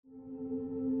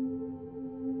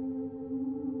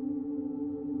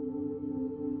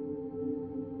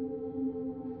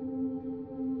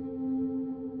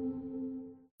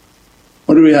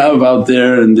What do we have out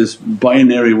there in this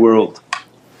binary world?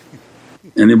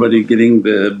 Anybody getting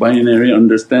the binary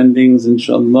understandings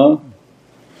inshaAllah?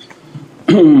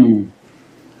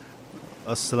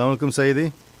 As-salamu alaykum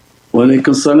Sayyidi. Wa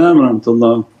alaykum salam wa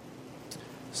rahmatullah.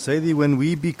 Sayyidi, when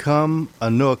we become a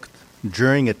nuqt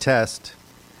during a test,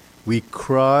 we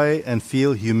cry and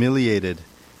feel humiliated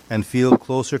and feel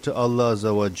closer to Allah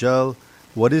Azza wa Jal.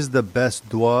 What is the best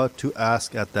dua to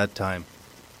ask at that time?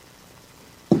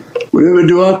 Whatever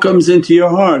dua comes into your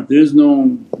heart, there is no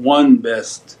one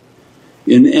best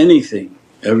in anything.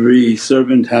 Every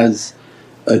servant has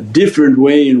a different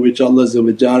way in which Allah Azza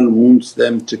wa Jal wants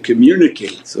them to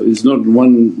communicate, so it's not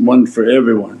one for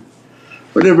everyone.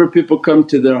 Whatever people come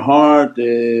to their heart,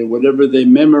 whatever they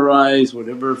memorize,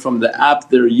 whatever from the app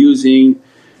they're using,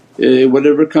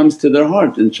 whatever comes to their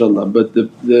heart inshaAllah. But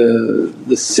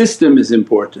the system is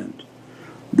important,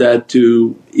 that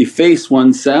to efface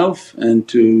oneself and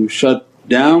to shut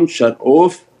down, shut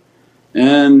off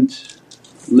and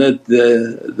let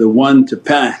the one to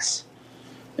pass.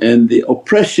 And the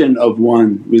oppression of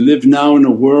one, we live now in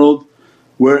a world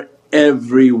where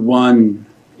everyone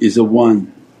is a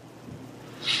one.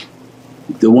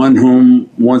 The one whom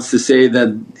wants to say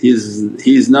that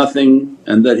he's nothing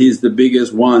and that he's the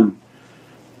biggest one,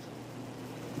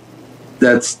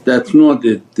 that's not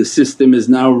it. The system is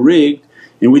now rigged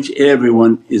in which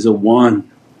everyone is a one,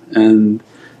 and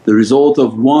the result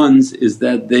of ones is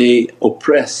that they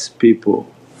oppress people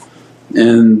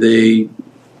and they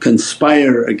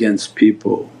conspire against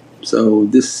people. So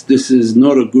this is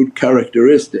not a good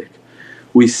characteristic.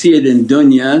 We see it in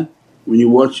dunya when you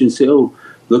watch and say, oh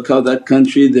look how that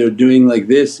country they're doing like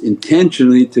this,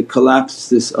 intentionally to collapse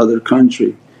this other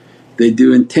country. They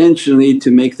do intentionally to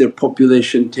make their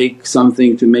population take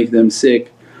something to make them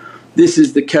sick. This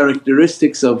is the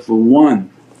characteristics of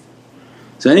one.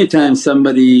 So anytime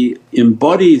somebody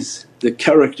embodies the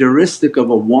characteristic of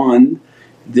a one,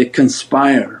 they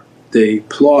conspire, they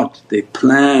plot, they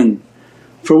plan.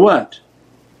 For what?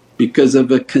 Because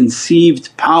of a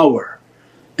conceived power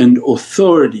and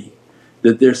authority,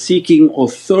 that they're seeking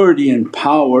authority and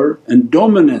power and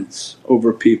dominance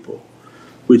over people,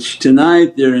 which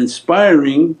tonight they're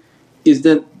inspiring is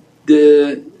that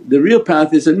the real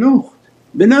path is a nuqt,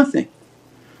 be nothing.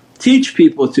 Teach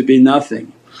people to be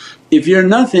nothing. If you're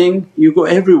nothing you go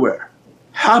everywhere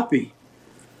happy,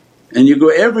 and you go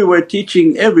everywhere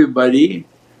teaching everybody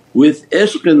with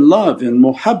ishq and love and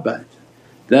muhabbat,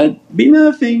 that be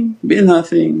nothing, be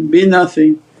nothing, be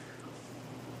nothing.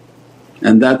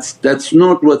 And that's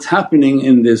not what's happening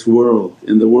in this world,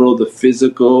 in the world of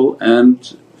physical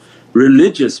and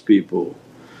religious people.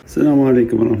 As-salamu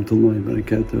alaykum wa rahmatullahi wa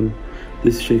barakatuh.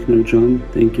 This is Shaykh Nurjan.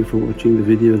 Thank you for watching the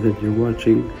video that you're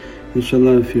watching.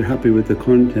 InshaAllah, if you're happy with the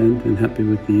content and happy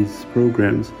with these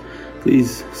programs,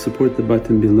 please support the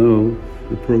button below,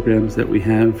 the programs that we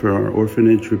have for our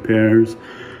orphanage repairs,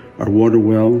 our water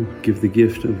well, Give the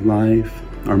Gift of Life,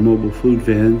 our mobile food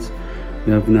vans.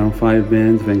 We have now 5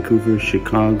 vans: Vancouver,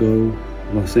 Chicago,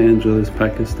 Los Angeles,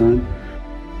 Pakistan.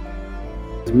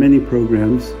 There's many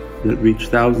programs that reach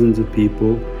thousands of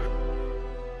people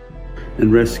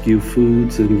and rescue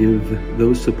foods and give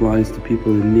those supplies to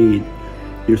people in need.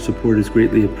 Your support is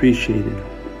greatly appreciated.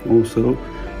 Also,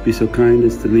 be so kind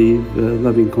as to leave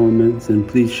loving comments and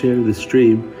please share the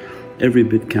stream. Every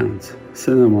bit counts.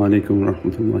 As-salamu alaykum wa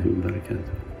rahmatullahi wa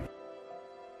barakatuh.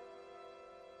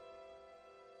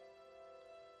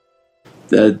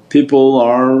 That people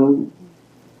are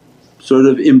sort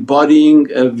of embodying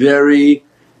a very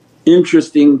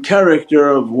interesting character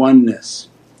of oneness,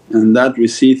 and that we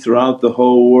see throughout the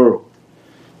whole world,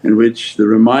 in which the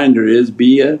reminder is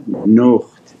be a nuqt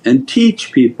and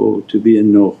teach people to be a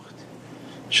nuqt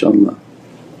inshaAllah.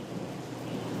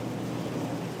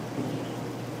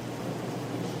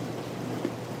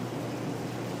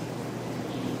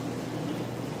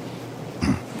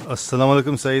 As-salamu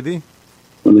alaykum Sayyidi.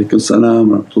 Wa alaykum salam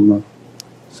wa rahmatullah.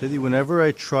 Sayyidi, whenever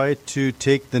I try to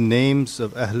take the names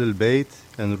of Ahlul Bayt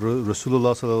and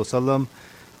Rasulullah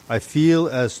I feel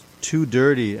as too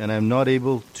dirty and I'm not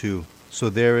able to. So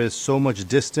there is so much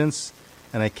distance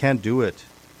and I can't do it.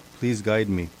 Please guide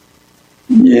me.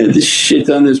 Yeah, this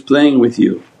shaitan is playing with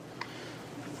you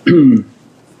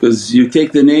because you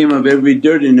take the name of every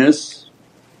dirtiness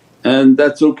and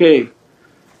that's okay.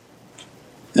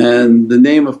 And the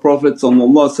name of Prophet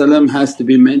has to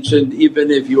be mentioned even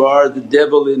if you are the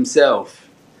devil himself.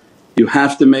 You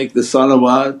have to make the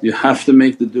salawat, you have to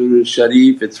make the durood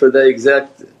sharif. It's for the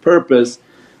exact purpose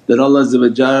that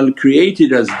Allah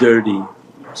created us dirty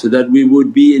so that we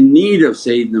would be in need of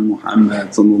Sayyidina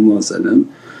Muhammad.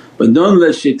 But don't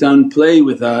let shaitan play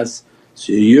with us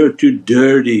So you're too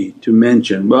dirty to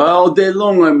mention, well all day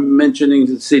long I'm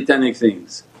mentioning satanic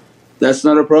things. That's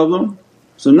not a problem?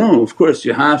 So no, of course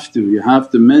you have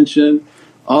to mention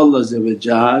Allah,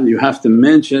 you have to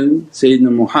mention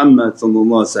Sayyidina Muhammad,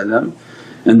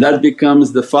 and that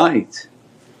becomes the fight.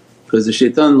 Because the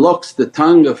shaitan locks the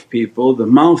tongue of people, the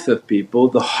mouth of people,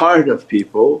 the heart of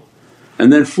people,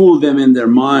 and then fool them in their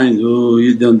minds, oh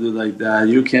you don't do like that,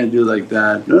 you can't do like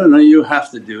that. No, you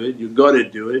have to do it, you got to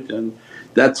do it, and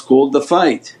that's called the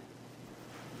fight.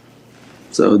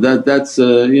 So that's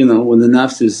when the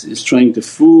nafs is trying to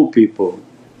fool people.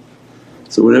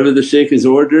 So whatever the shaykh is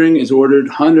ordering is ordered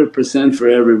 100% for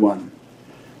everyone.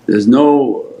 There's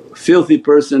no filthy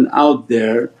person out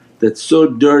there that's so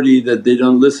dirty that they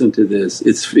don't listen to this.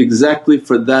 It's exactly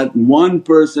for that one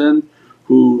person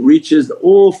who reaches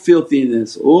all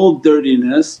filthiness, all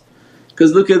dirtiness.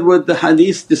 Because look at what the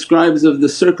hadith describes of the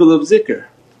circle of zikr,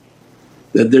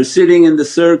 that they're sitting in the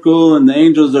circle and the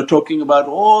angels are talking about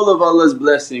all of Allah's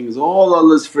blessings, all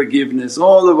Allah's forgiveness,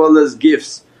 all of Allah's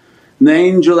gifts. And the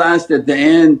angel asked at the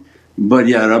end, but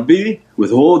Ya Rabbi,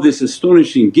 with all this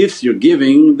astonishing gifts you're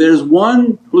giving, there's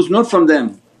one who's not from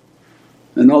them.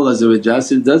 And Allah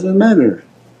said, doesn't matter,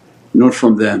 not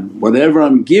from them. Whatever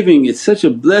I'm giving, it's such a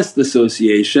blessed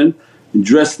association,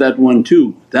 address that one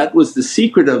too. That was the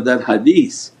secret of that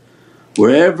hadith.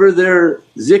 Wherever their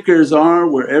zikrs are,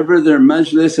 wherever their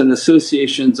majlis and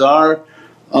associations are,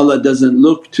 Allah doesn't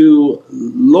look to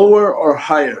lower or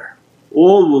higher,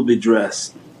 all will be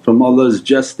dressed from Allah's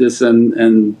justice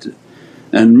and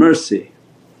mercy.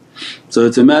 So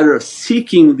it's a matter of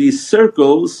seeking these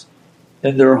circles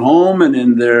in their home and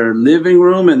in their living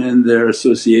room and in their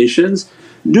associations.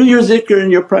 Do your zikr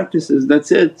and your practices,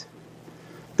 that's it.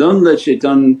 Don't let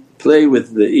shaitan play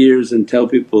with the ears and tell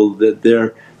people that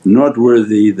they're not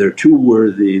worthy, they're too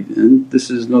worthy, and this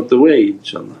is not the way,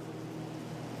 inshaAllah.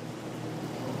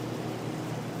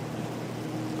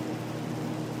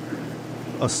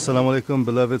 As-salamu alaykum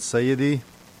beloved Sayyidi.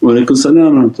 Wa alaykum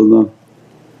salam wa rahmatullah.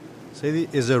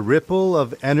 Sayyidi, is a ripple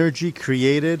of energy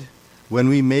created when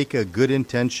we make a good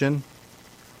intention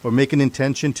or make an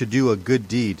intention to do a good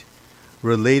deed,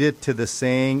 related to the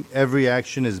saying, every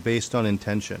action is based on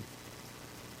intention?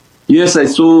 Yes, I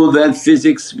saw that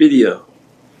physics video.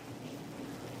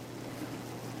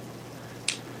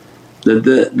 That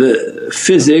the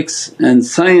physics and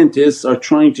scientists are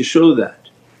trying to show that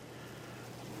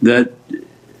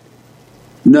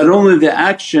not only the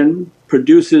action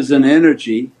produces an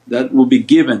energy that will be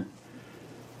given,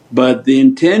 but the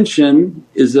intention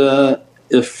is a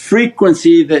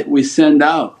frequency that we send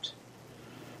out.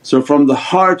 So from the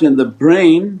heart and the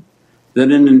brain, that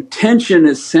an intention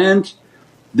is sent,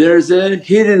 there's a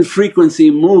hidden frequency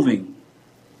moving.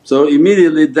 So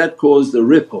immediately that caused a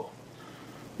ripple.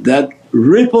 That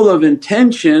ripple of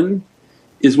intention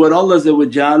is what Allah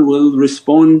will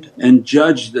respond and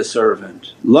judge the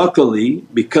servant. Luckily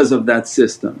because of that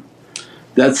system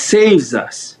that saves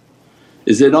us,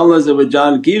 is that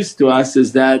Allah gives to us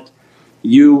is that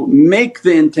you make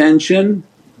the intention,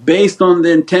 based on the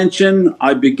intention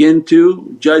I begin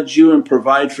to judge you and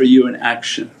provide for you an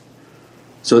action.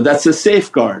 So that's a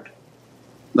safeguard,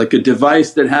 like a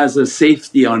device that has a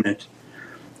safety on it.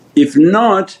 If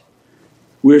not,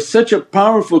 we're such a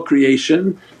powerful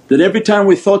creation that every time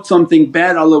we thought something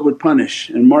bad Allah would punish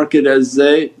and mark it as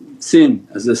a sin,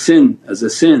 as a sin, as a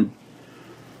sin.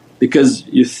 Because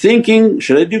you're thinking,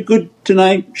 should I do good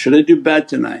tonight, should I do bad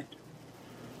tonight?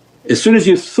 As soon as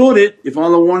you thought it, if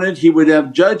Allah wanted He would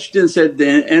have judged and said, the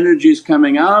energy is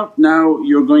coming out, now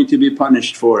you're going to be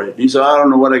punished for it. He said, I don't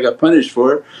know what I got punished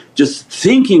for, just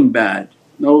thinking bad.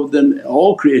 No, then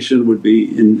all creation would be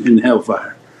in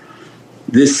hellfire.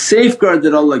 This safeguard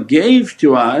that Allah gave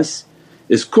to us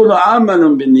is kullu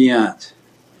amalun binniyat,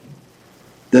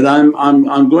 that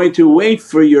I'm going to wait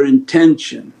for your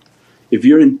intention. If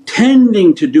you're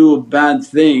intending to do a bad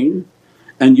thing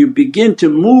and you begin to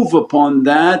move upon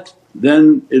that,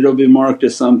 then it'll be marked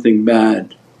as something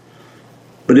bad.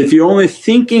 But if you're only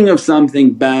thinking of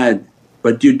something bad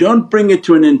but you don't bring it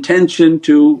to an intention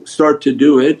to start to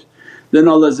do it, then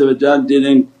Allah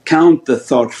didn't count the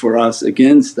thought for us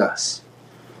against us.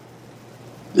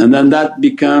 And then that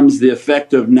becomes the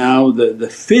effect of now the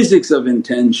physics of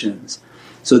intentions.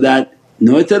 So that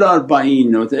nawat al-arba'een,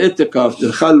 nawat al-i'tikaf, the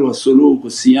khalwa, suluk,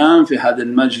 siyam fi hadha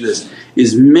al-majlis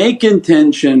is make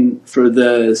intention for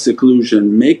the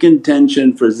seclusion, make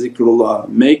intention for zikrullah,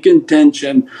 make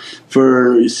intention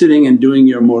for sitting and doing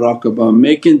your muraqabah,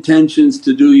 make intentions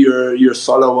to do your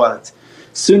salawat.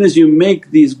 As soon as you make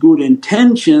these good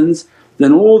intentions,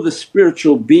 then all the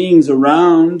spiritual beings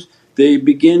around, they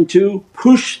begin to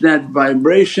push that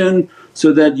vibration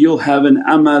so that you'll have an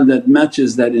amal that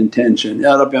matches that intention.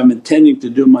 Ya Rabbi, I'm intending to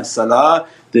do my salah,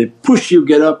 they push you,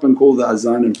 get up and call the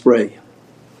azan and pray.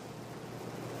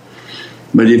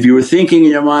 But if you were thinking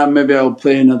in your mind, maybe I'll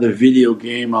play another video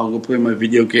game, I'll go play my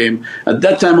video game, at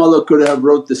that time Allah could have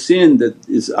wrote the sin that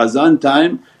it's azan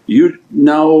time, you're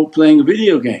now playing a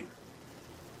video game.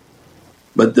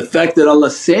 But the fact that Allah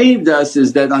saved us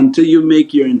is that until you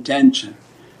make your intention.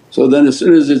 So then as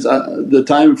soon as it's the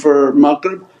time for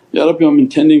Maghrib, Ya Rabbi, I'm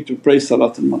intending to pray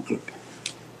Salatul Maghrib.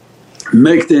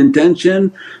 Make the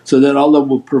intention so that Allah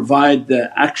will provide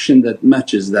the action that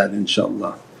matches that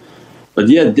inshaAllah. But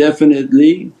yeah,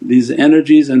 definitely these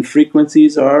energies and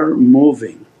frequencies are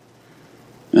moving,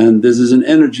 and this is an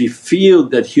energy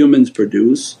field that humans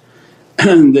produce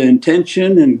and the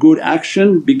intention and good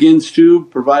action begins to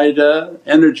provide a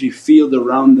energy field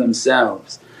around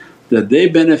themselves that they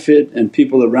benefit and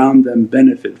people around them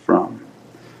benefit from,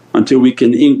 until we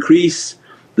can increase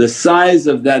the size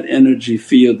of that energy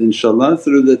field inshaAllah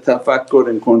through the tafakkur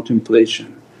and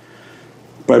contemplation,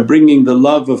 by bringing the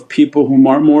love of people whom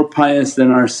are more pious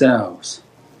than ourselves.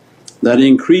 That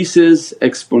increases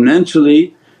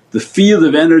exponentially the field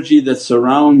of energy that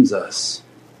surrounds us.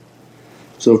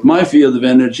 So if my field of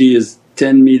energy is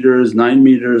 10 meters, 9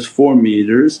 meters, 4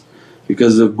 meters,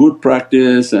 because of good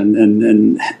practice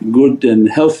and good and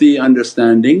healthy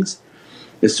understandings,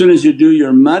 as soon as you do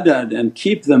your madad and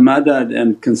keep the madad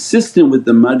and consistent with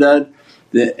the madad,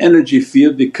 the energy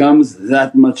field becomes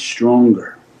that much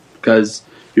stronger, because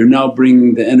you're now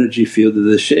bringing the energy field of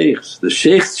the shaykhs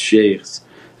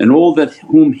and all that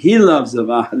whom he loves of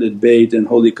Ahlul Bayt and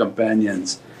holy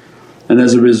companions. And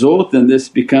as a result then this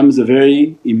becomes a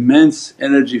very immense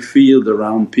energy field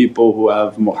around people who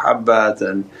have muhabbat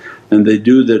and they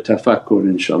do their tafakkur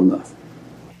inshaAllah.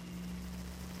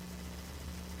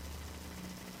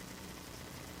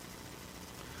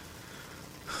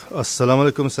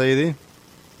 As-salamu alaykum Sayyidi.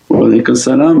 Wa alaykum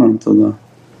as-salam wa rahmatullah.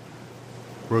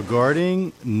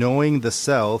 Regarding knowing the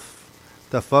self,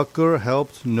 tafakkur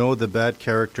helped know the bad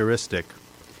characteristic.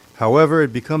 However,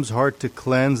 it becomes hard to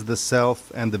cleanse the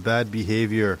self and the bad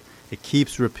behavior. It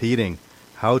keeps repeating.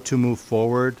 How to move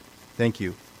forward? Thank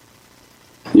you.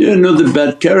 You know the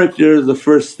bad character is the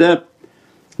first step,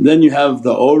 then you have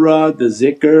the aura, the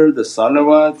zikr, the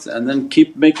salawats, and then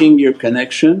keep making your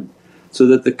connection so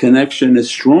that the connection is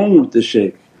strong with the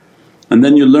shaykh. And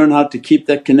then you learn how to keep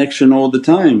that connection all the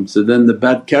time, so then the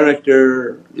bad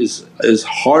character is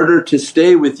harder to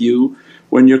stay with you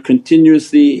when you're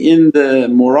continuously in the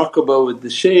muraqabah with the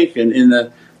shaykh and in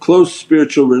a close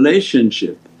spiritual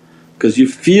relationship, because you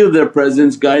feel their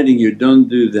presence guiding you, don't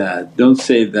do that, don't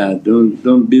say that,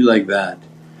 don't be like that,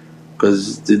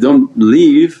 because they don't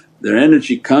leave, their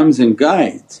energy comes and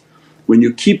guides. When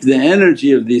you keep the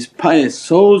energy of these pious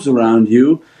souls around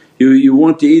you, you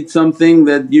want to eat something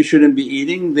that you shouldn't be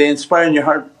eating, they inspire in your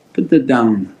heart, put that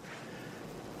down,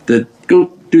 that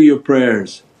go do your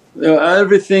prayers.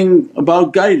 Everything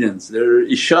about guidance, their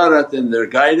isharat and their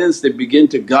guidance, they begin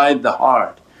to guide the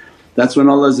heart. That's when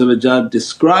Allah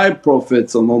described Prophet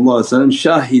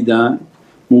shahidan,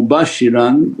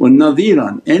 mubashiran wa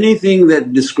nadhiran. Anything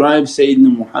that describes Sayyidina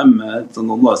Muhammad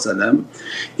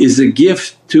is a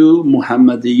gift to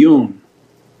Muhammadiyun.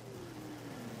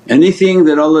 Anything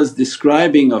that Allah is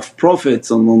describing of Prophet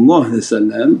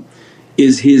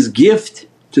is his gift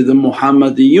to the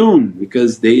Muhammadiyun,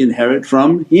 because they inherit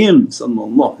from him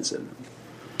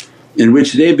in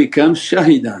which they become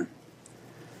shahidan.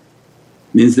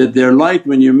 Means that their light,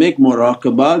 when you make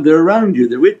muraqabah, they're around you,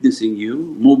 they're witnessing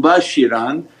you.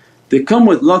 Mubashiran, they come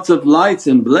with lots of lights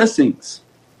and blessings,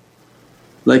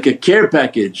 like a care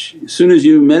package. As soon as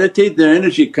you meditate their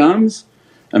energy comes,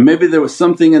 and maybe there was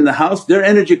something in the house, their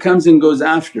energy comes and goes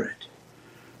after it.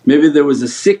 Maybe there was a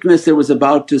sickness that was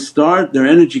about to start, their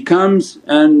energy comes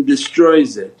and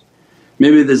destroys it.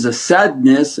 Maybe there's a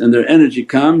sadness and their energy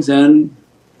comes and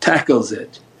tackles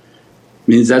it.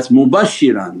 Means that's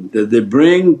mubashiran, that they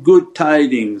bring good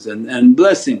tidings and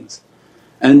blessings.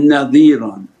 And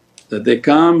nadhiran, that they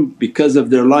come because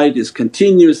of their light is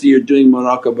continuously you're doing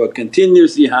muraqabah,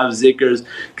 continuously you have zikrs,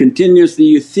 continuously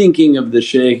you're thinking of the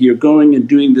shaykh, you're going and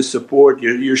doing the support,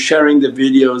 you're sharing the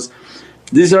videos.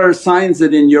 These are signs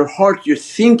that in your heart you're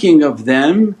thinking of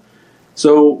them.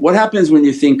 So what happens when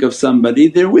you think of somebody?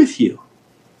 They're with you.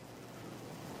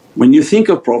 When you think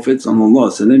of Prophet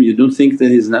you don't think that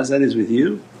his nazar is with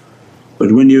you,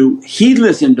 but when you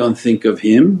heedless and don't think of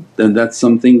him, then that's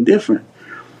something different.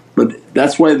 But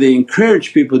that's why they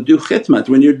encourage people to do khidmat.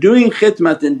 When you're doing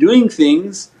khidmat and doing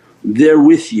things, they're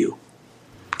with you,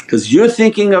 because you're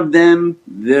thinking of them,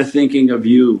 they're thinking of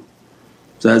you.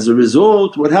 So as a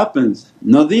result what happens?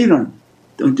 Nadhiran,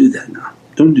 don't do that now,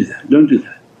 don't do that, don't do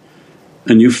that.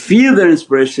 And you feel their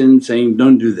inspiration saying,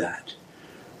 don't do that.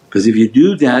 Because if you do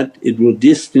that it will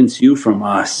distance you from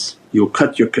us, you'll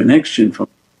cut your connection from.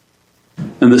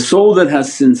 And the soul that has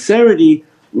sincerity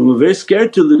will be very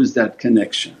scared to lose that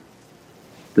connection,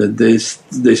 that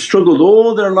they struggled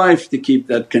all their life to keep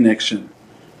that connection.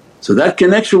 So that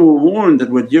connection will warn that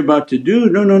what you're about to do,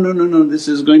 no, no, no, no, no, this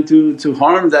is going to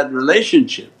harm that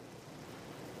relationship.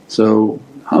 So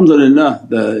alhamdulillah,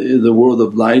 the world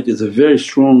of light is a very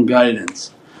strong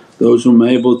guidance. Those who are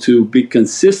able to be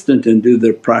consistent and do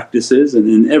their practices, and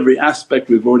in every aspect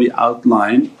we've already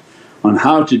outlined on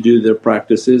how to do their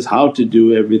practices, how to do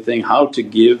everything, how to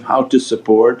give, how to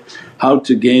support, how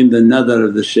to gain the nadar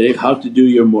of the shaykh, how to do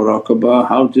your muraqabah,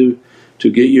 how to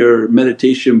get your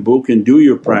meditation book and do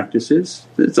your practices.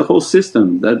 It's a whole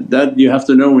system that you have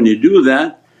to know. When you do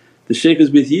that, the shaykh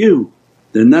is with you,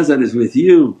 the nazar is with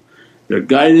you, their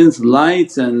guidance,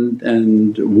 lights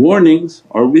and warnings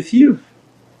are with you.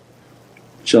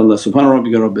 InshaAllah. Subhana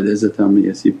rabbika rabbil izzati amma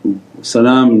yasifoon wa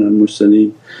salaamun al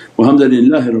mursaleen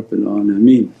walhamdulillahi rabbil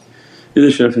alameen. Ila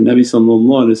sharaf al-Nabi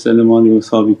sallallahu alayhi wa sallam wa alihi wa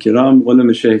sahbihi kiram wa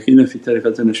ulama shaykhina fi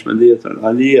tariqat al-Nashbandiyyah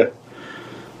al-Aliyyah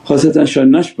khasatan Shaykh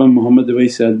Nashban Muhammad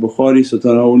Waisi al-Bukhari,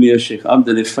 Sultan Awliya Shaykh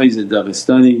Abdul Faiz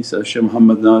al-Daghestani, Shaykh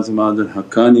Muhammad Nazim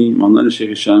al-Haqqani, Mawlana Shaykh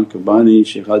Ishan Kabani,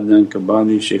 Shaykh Adnan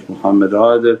Kabani, Shaykh Muhammad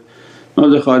Adil,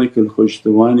 Mawla Khaliq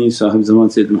al-Khushtawani, Sahib Zaman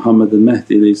Sayyid Muhammad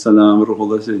al-Mahdi alayhi salam,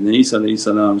 Ruhullah Sayyidina Isa alayhi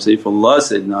salam, Saifullah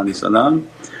Sayyidina alayhi salam,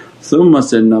 thumma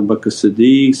Sayyidina Abu Bakr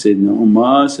Siddiq, Sayyidina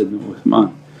Umar, Sayyidina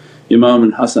Uthman, Imam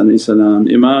al-Hasan alayhi salam,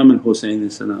 Imam al-Husayn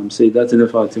alayhi salam, Sayyidatina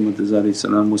Fatimah alayhi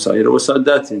salam, wa sa'ira wa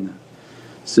sa'adatina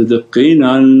Siddiqeen.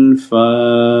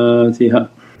 Al-Fatiha.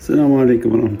 As-salamu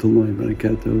alaykum wa rahmatullahi wa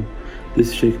barakatuh. This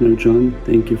is Shaykh Nurjan.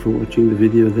 Thank you for watching the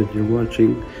video that you're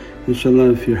watching.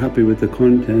 InshaAllah, if you're happy with the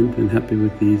content and happy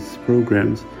with these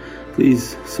programs,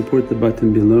 please support the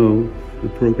button below, the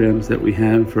programs that we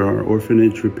have for our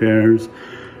orphanage repairs,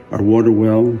 our water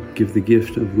well, Give the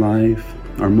Gift of Life,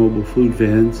 our mobile food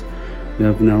vans. We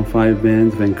have now 5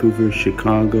 vans: Vancouver,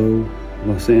 Chicago,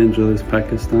 Los Angeles,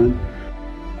 Pakistan.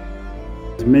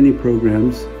 There's many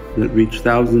programs that reach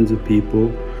thousands of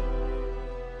people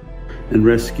and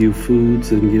rescue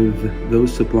foods and give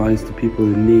those supplies to people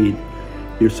in need.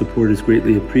 Your support is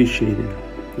greatly appreciated.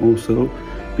 Also,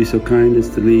 be so kind as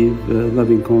to leave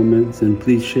loving comments and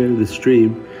please share the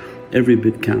stream. Every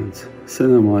bit counts.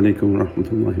 As-salamu alaykum wa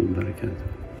rahmatullahi wa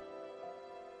barakatuh.